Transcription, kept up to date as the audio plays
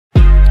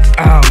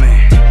Oh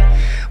man,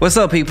 what's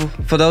up people?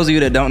 For those of you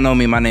that don't know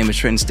me, my name is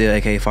Trenton Steele,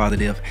 aka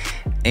Fatherrdiff,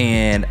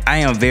 and I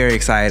am very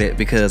excited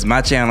because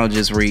my channel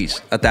just reached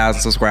 1,000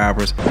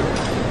 subscribers.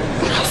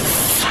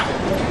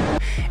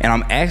 And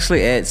I'm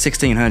actually at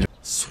 1,600.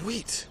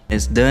 Sweet.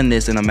 It's done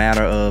this in a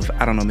matter of,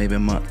 I don't know, maybe a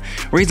month.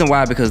 Reason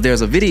why, because there's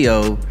a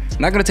video,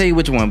 I'm not gonna tell you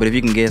which one, but if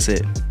you can guess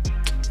it,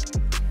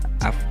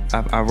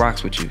 I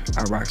rocks with you.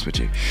 I rocks with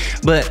you.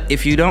 But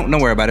if you don't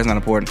worry about it, it's not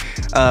important.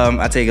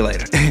 I'll tell you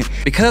later.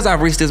 Because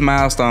I've reached this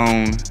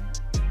milestone,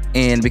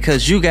 and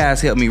because you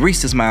guys helped me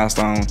reach this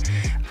milestone,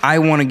 I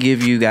want to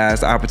give you guys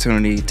the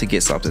opportunity to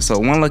get something. So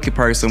one lucky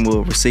person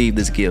will receive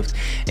this gift.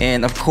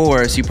 And of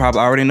course, you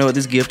probably already know what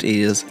this gift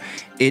is.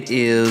 It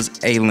is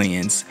a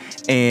lens.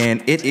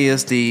 And it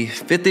is the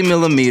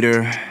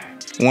 50mm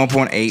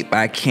 1.8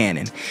 by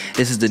Canon.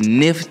 This is the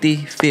Nifty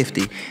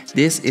 50.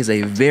 This is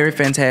a very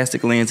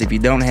fantastic lens. If you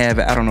don't have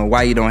it, I don't know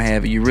why you don't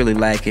have it. You're really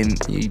lacking.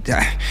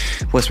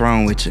 What's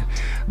wrong with you?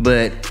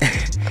 But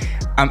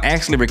I'm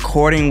actually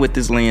recording with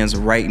this lens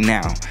right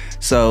now.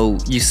 So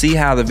you see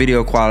how the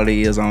video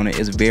quality is on it.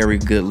 It's very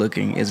good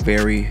looking. It's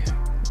very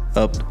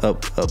up.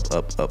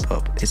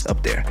 It's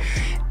up there.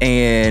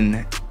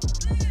 And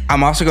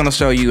I'm also gonna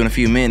show you in a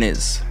few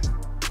minutes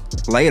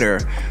later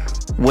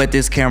what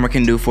this camera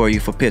can do for you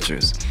for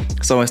pictures.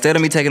 So instead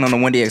of me taking on the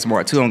 1DX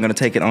Mark II, I'm gonna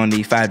take it on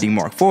the 5D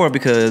Mark IV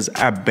because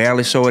I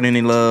barely show it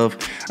any love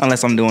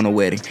unless I'm doing a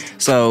wedding.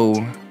 So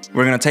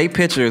we're gonna take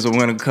pictures and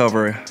we're gonna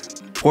cover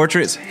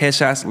portraits,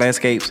 headshots,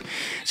 landscapes,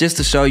 just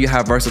to show you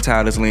how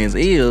versatile this lens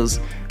is.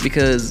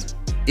 Because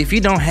if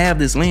you don't have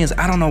this lens,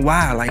 I don't know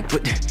why. Like,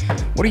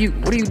 what are you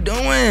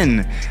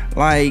doing?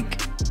 Like,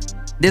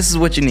 this is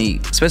what you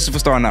need, especially for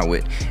starting out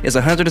with. It's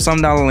 $100 and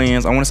something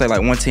lens. I want to say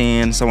like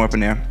 110, somewhere up in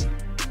there.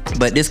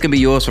 But this can be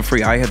yours for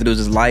free. All you have to do is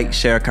just like,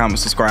 share, comment,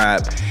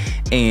 subscribe,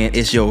 and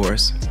it's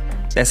yours.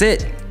 That's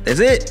it. That's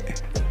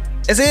it.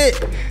 That's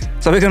it.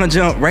 So we're gonna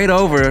jump right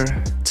over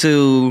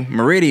to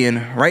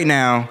Meridian right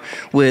now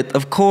with,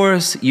 of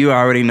course, you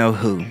already know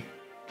who.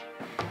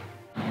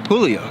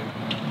 Julio.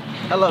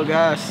 Hello,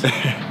 guys.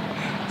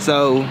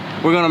 So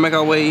we're gonna make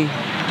our way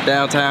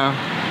downtown.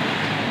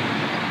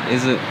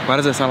 Why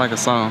does that sound like a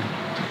song?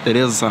 It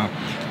is a song.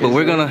 But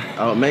we're gonna...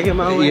 Oh, making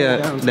my way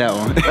downtown. That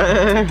one.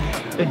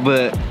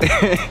 But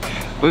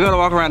we're gonna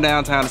walk around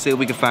downtown to see what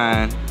we can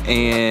find.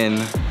 And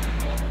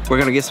we're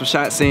gonna get some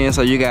shots in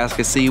so you guys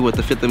can see what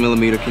the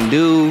 50mm can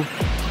do,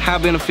 how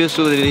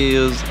beneficial it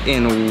is,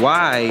 and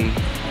why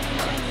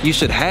you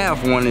should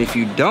have one. And if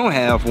you don't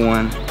have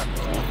one,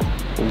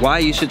 why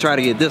you should try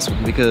to get this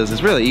one, because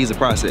it's really easy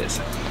process.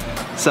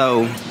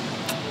 So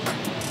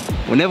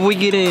whenever we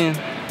get in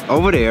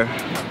over there,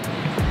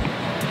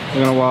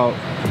 we're gonna walk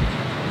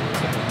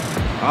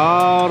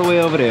all the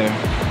way over there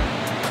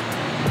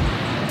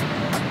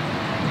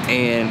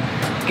and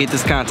get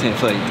this content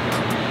for you.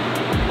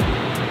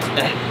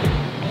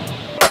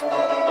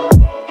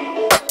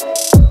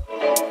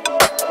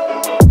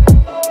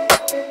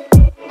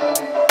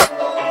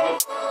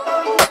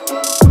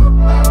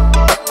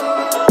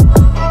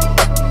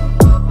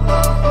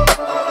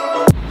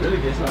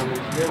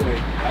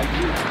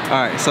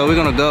 Alright, so we're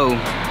gonna go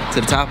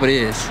to the top of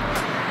this.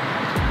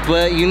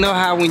 But you know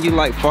how when you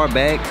like far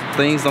back,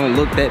 things don't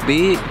look that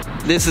big?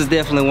 This is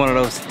definitely one of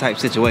those type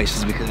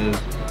situations, because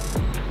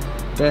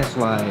that's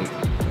like,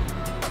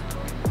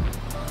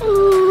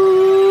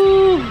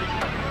 ooh,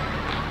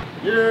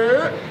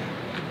 yeah,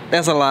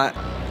 that's a lot.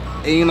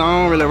 And you know,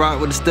 I don't really rock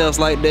with the steps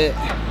like that,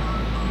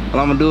 but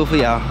I'm gonna do it for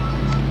y'all.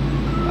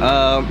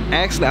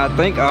 Actually, I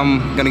think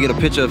I'm gonna get a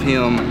picture of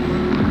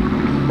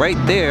him right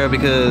there,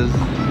 because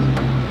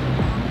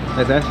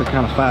that's actually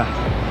kind of fire.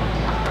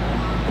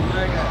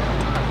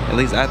 At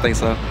least I think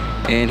so.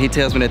 And he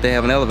tells me that they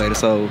have an elevator,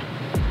 so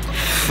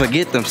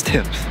forget them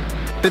steps.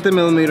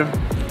 50mm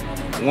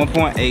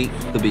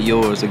 1.8 will be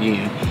yours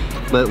again.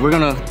 But we're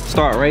gonna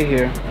start right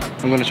here.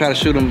 I'm gonna try to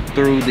shoot them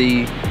through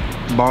the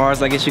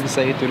bars, I guess you could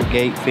say, through the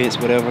gate, fence,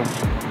 whatever.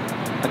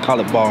 I call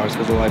it bars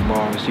because I like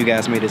bars. You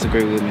guys may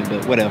disagree with me,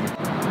 but whatever.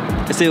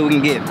 Let's see what we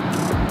can get.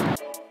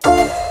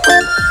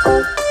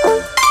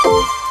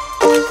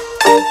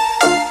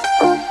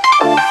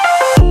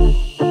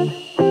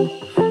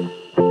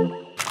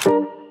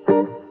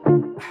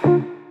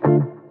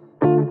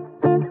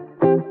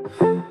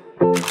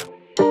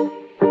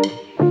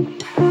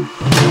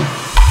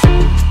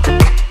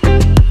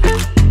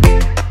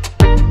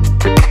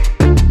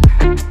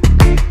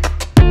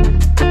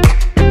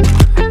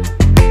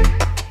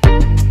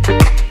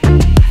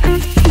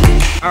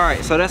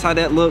 So that's how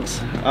that looks.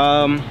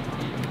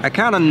 I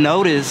kind of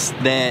noticed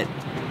that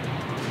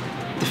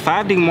the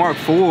 5D Mark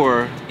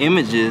IV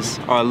images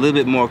are a little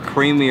bit more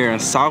creamier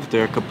and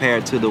softer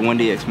compared to the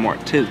 1DX Mark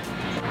II.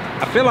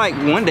 I feel like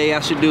one day I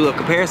should do a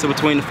comparison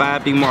between the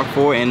 5D Mark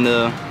IV and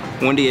the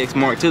 1DX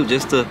Mark II,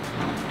 just to,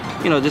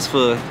 you know, just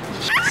for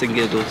shits and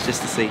giggles,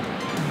 just to see.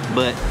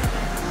 But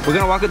we're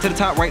gonna walk up to the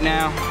top right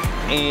now,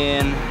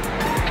 and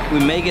we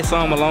may get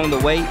some along the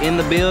way in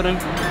the building,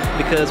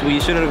 because when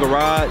you shoot in the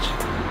garage,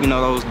 you know,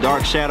 those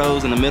dark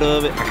shadows in the middle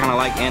of it, I kind of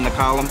like, and the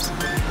columns.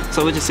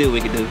 So we'll just see what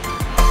we can do.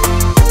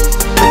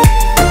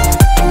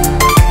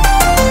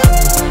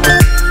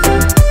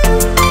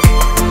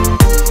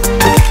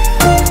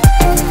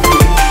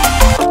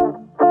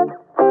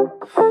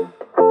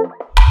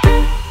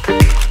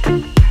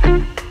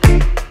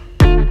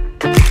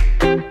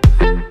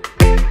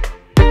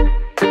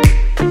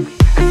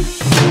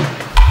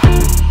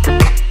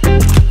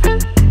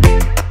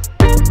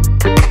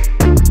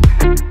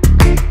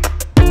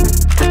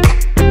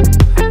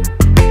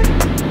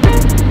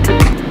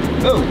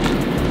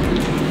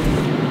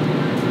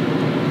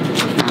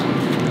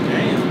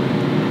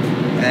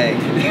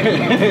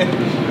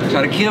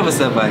 Try to kill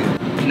myself by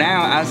it.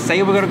 Now I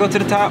say we're gonna go to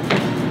the top of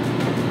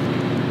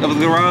the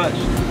garage.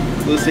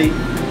 We'll see.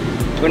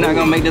 We're not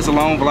gonna make this a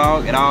long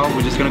vlog at all.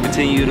 We're just gonna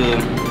continue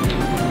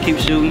to keep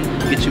shooting,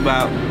 get you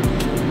about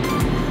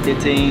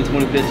 15,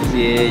 20 pictures.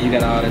 Yeah, you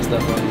got all that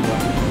stuff on you.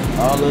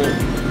 All of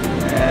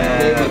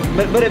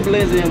it. But it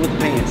blends in with the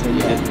pants, so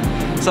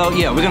yeah. So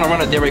yeah, we're gonna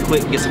run up there real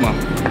quick, get some more.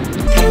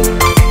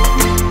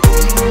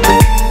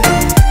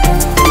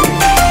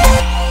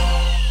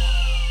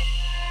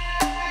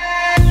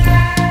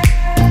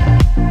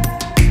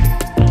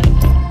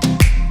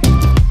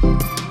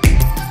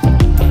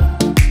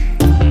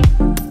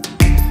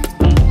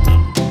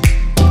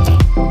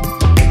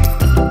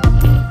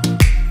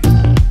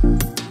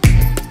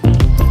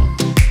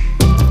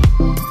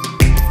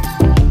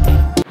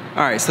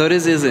 Alright, so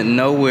this isn't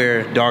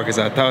nowhere dark as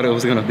I thought it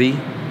was gonna be,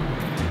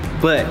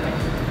 but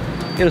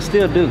it'll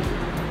still do.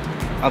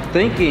 I'm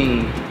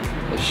thinking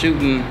of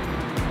shooting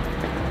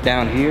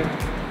down here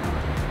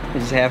and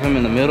just have him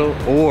in the middle,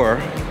 or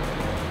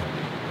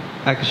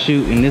I could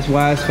shoot in this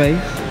wide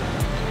space,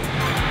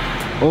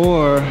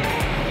 or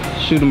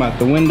shoot him out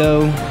the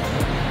window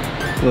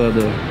or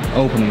the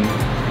opening.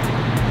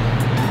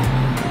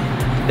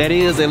 That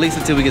is, at least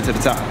until we get to the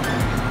top.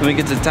 When we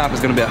get to the top,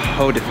 it's gonna be a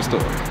whole different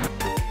story.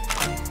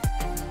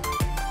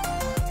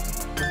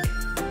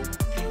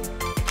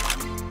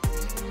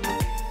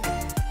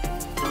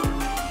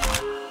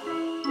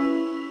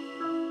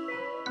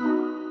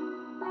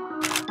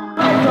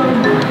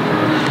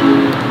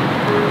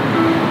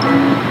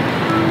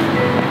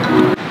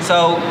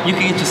 So you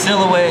can get your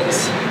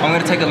silhouettes. I'm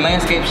gonna take a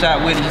landscape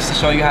shot with it just to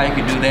show you how you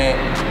can do that.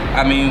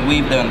 I mean,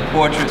 we've done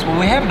portraits. Well,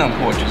 we haven't done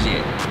portraits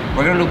yet.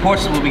 We're gonna do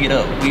portraits when we get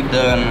up. We've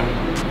done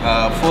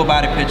full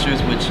body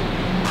pictures, which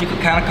you could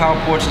kind of call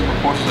portraits, but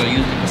portraits are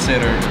usually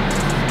considered,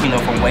 you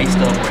know, from waist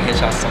up or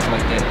headshots, something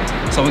like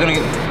that. So we're gonna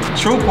get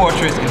true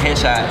portraits and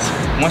headshots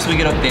once we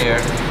get up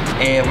there,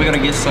 and we're gonna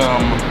get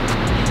some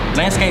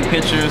landscape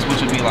pictures,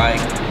 which would be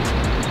like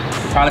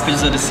probably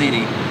pictures of the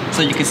city,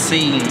 so you can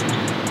see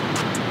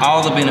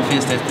all the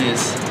benefits that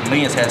this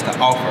lens has to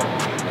offer.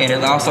 And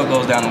it also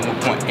goes down to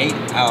 1.8.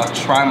 I'll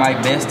try my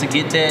best to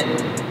get that,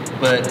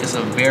 but it's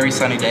a very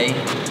sunny day.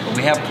 But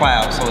we have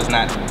clouds, so it's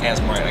not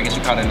as bright. I guess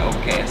you call it an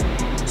overcast.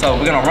 So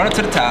we're gonna run it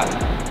to the top,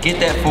 get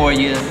that for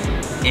you,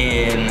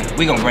 and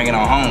we're gonna bring it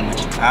on home with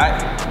you, all right?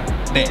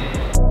 Bet.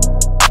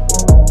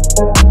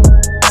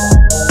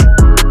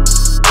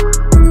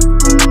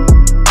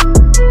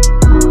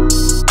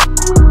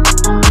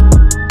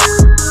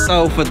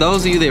 So for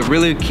those of you that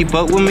really keep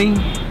up with me,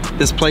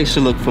 this place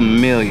should look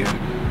familiar.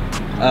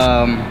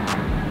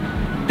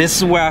 This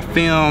is where I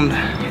filmed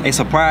a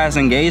surprise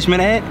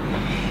engagement at.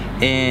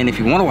 And if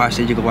you want to watch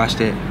it, you can watch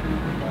that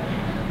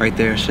right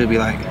there. It should be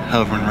like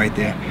hovering right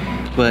there.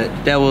 But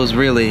that was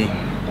really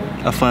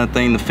a fun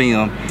thing to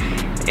film,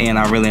 and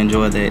I really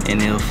enjoyed that.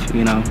 And if,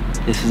 you know,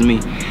 this is me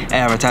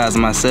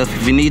advertising myself.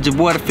 If you need your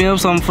boy to film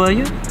something for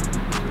you,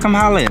 come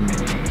holler at me.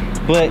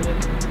 But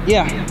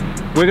yeah,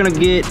 we're gonna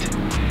get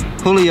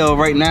Julio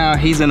right now.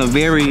 He's in a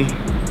very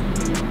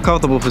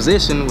comfortable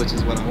position, which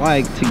is what I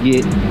like to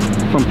get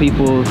from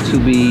people, to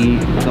be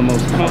the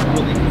most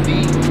comfortable they can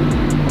be,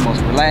 the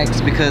most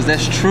relaxed, because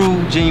that's true,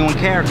 genuine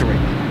character right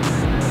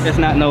there. It's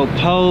not no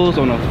pose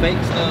or no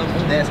fake stuff.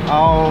 That's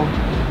all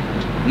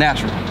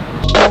natural.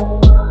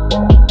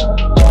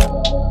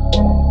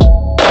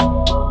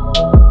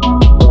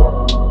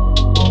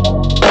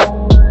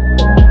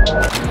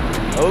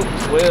 Oh,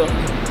 well,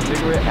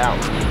 cigarette out.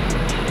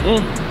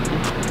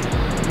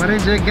 But they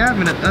just got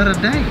me the other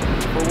day.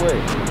 For what?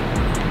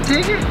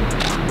 Ticket.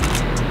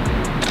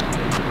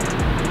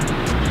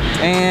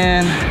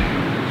 And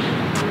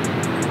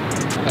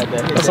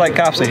looks like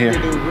cops are here.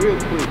 Real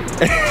quick.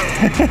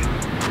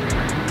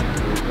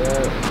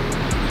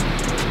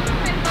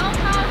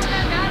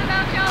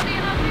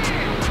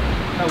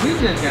 Oh, we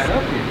just got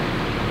up here.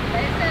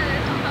 They said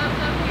there's some folks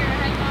up here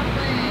hanging off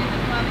the edge.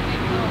 That's why we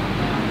came home.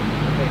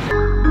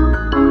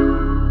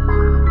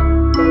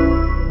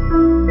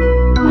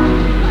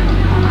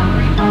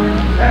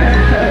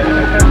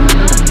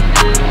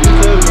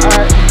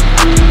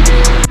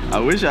 I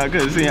wish I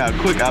could have seen how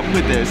quick I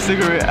put that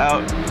cigarette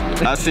out.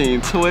 I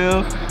seen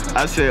 12.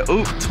 I said,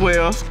 oop,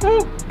 12,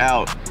 swoop,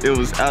 out. It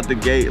was out the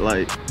gate.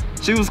 Like,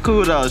 she was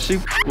cool though. She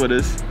with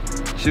us.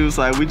 She was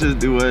like, we just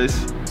do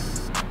us.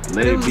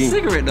 Let it was be. a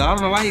cigarette though. I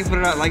don't know why you put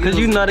it out like. Cause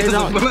you know they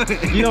don't.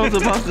 You don't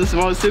supposed to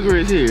smoke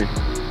cigarettes here.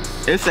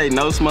 It say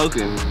no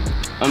smoking.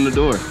 on the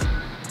door.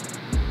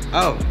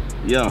 Oh.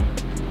 Yeah.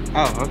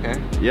 Oh, okay.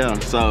 Yeah,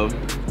 so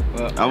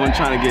Well, I wasn't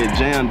trying to get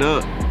jammed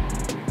up.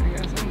 I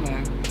got something,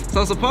 man.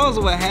 So suppose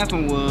what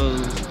happened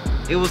was,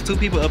 it was 2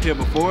 people up here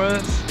before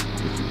us,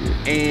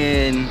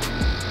 and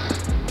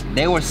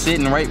they were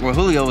sitting right where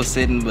Julio was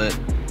sitting, but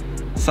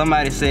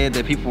somebody said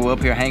that people were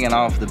up here hanging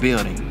off the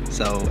building.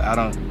 So I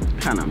don't.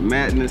 What kind of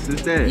madness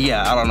is that?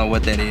 Yeah, I don't know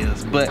what that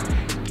is, but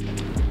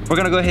we're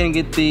gonna go ahead and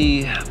get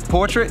the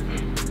portrait,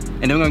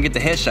 and then we're gonna get the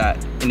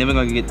headshot, and then we're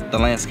gonna get the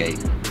landscape.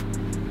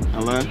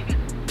 Hello?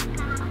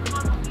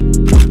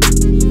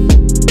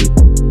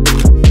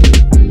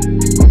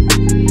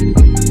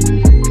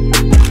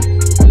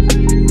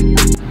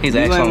 He's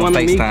actually on a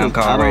FaceTime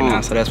call right now,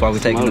 so that's why we're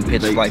taking the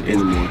pictures like this.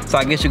 Anymore. So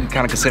I guess you can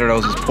kind of consider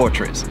those as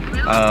portraits.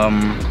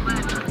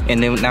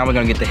 And then now we're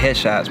gonna get the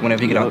headshots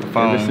whenever you get off the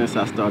phone Ever since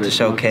I started to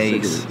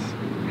showcase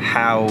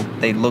how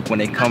they look when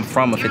they come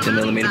from a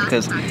 50mm,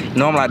 because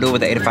normally I do it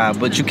with the 85,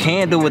 but you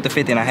can do it with the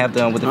 50, and I have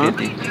done with the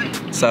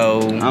 50.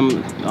 So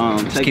I'm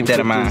just keep that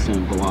in mind.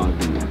 and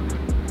vlogging.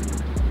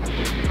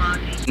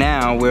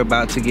 Now we're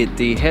about to get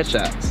the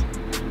headshots.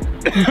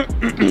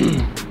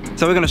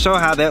 So we're gonna show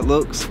how that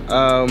looks.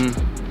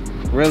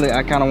 Really,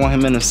 I kind of want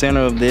him in the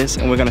center of this,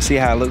 and we're gonna see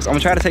how it looks. I'm gonna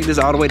try to take this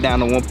all the way down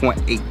to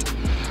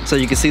 1.8, so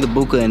you can see the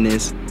bokeh in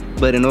this.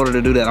 But in order to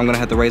do that, I'm gonna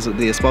have to raise up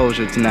the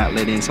exposure to not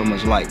let in so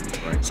much light.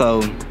 Right. So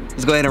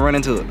let's go ahead and run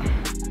into it.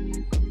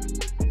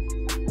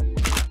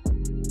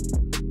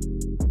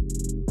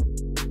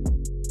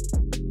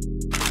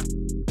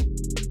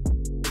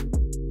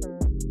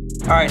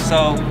 All right,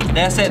 so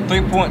that's at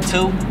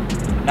 3.2.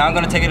 Now I'm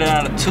gonna take it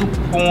down to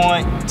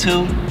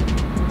 2.2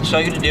 to show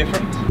you the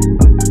difference.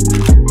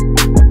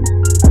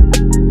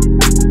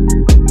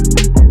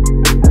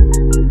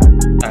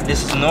 Now,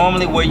 this is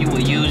normally where you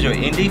would use your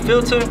ND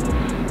filter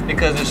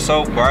because it's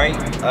so bright,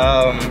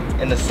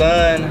 and the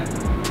sun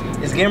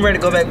is getting ready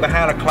to go back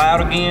behind a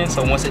cloud again.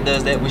 So once it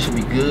does that, we should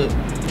be good.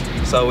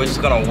 So we're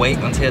just gonna wait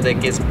until that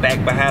gets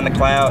back behind the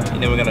cloud,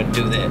 and then we're gonna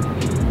do that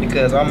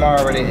because I'm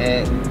already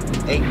at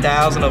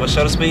 8,000 of a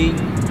shutter speed.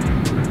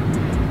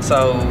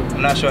 So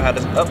I'm not sure how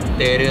this, oh,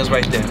 there it is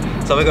right there.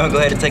 So we're gonna go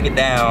ahead and take it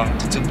down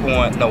to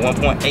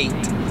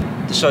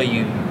 1.8 to show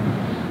you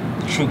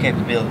the true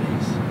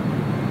capabilities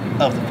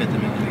of the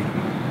 50mm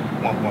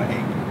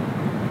 1.8.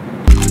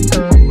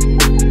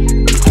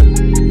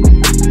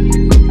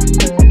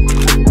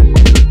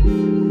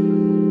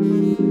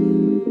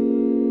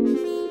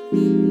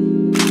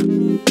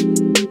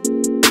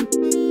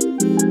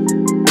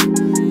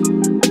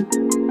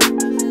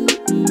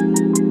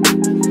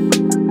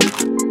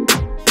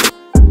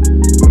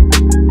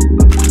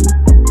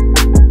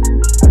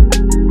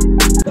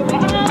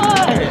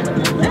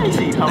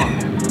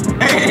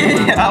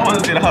 I want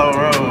to see the whole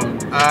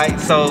road. Alright,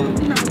 so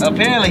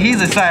apparently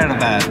he's excited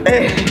about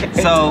it.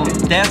 So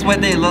that's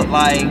what they look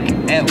like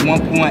at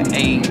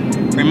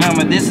 1.8.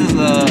 Remember, this is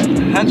a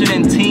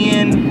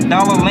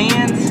 $110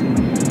 lens.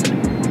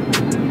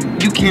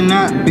 You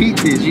cannot beat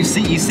this. You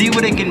see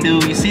what it can do,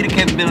 you see the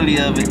capability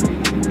of it,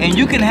 and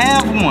you can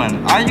have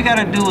one. All you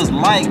gotta do is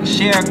like,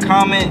 share,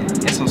 comment,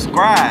 and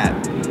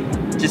subscribe.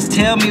 Just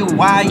tell me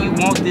why you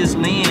want this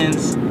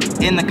lens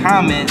in the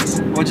comments,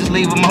 or just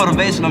leave a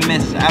motivational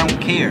message. I don't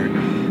care.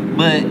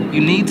 But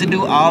you need to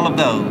do all of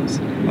those,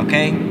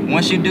 okay?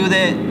 Once you do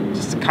that,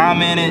 just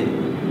comment it,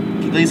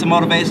 leave some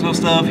motivational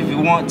stuff if you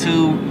want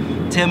to,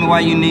 tell me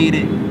why you need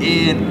it,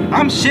 and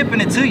I'm shipping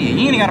it to you.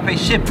 You ain't gotta pay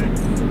shipping.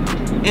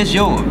 It's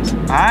yours,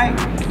 all right?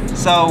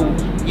 So,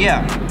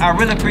 yeah, I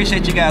really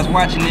appreciate you guys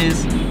watching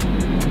this.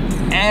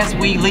 As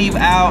we leave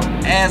out,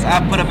 as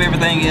I put up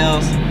everything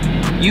else,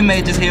 you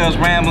may just hear us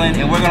rambling,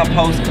 and we're gonna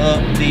post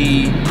up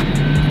the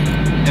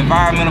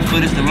environmental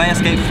footage, the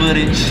landscape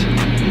footage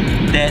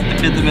that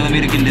the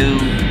 50mm can do.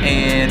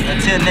 And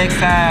until next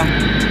time,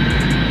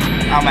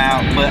 I'm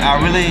out. But I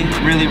really,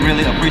 really,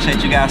 really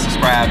appreciate you guys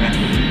subscribing.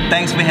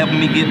 Thanks for helping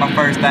me get my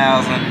first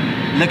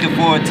 1,000. Looking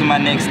forward to my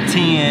next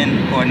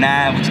 10 or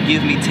 9, which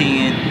gives me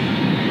 10.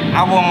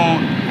 I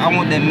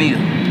want that meal.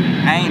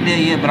 I ain't there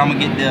yet, but I'm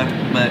gonna get there.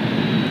 But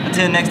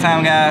until next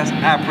time, guys,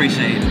 I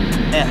appreciate it.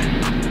 Yeah.